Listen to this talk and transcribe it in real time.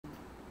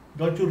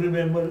Don't you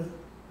remember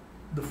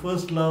the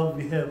first love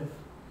we have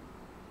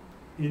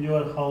in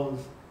your house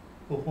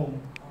or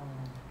home?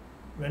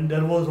 When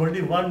there was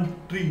only one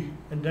tree,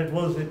 and that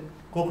was a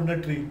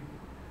coconut tree.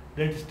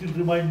 That still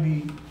remind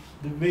me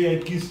the way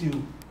I kiss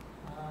you,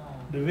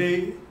 the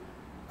way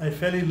I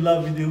fell in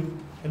love with you,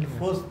 and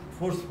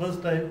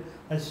first time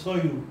I saw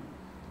you,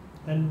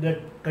 and that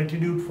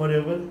continued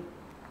forever.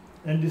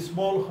 And the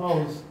small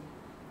house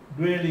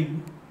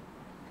dwelling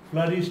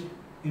flourished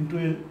into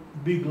a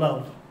big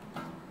love.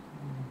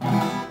 Okay,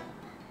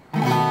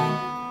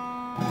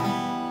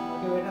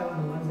 wait,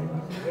 one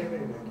second.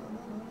 Wait.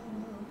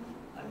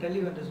 I'll tell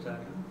you when to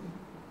start.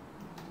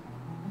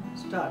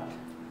 Start.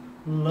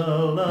 La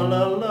la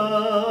la la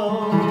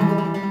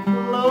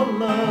la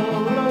la.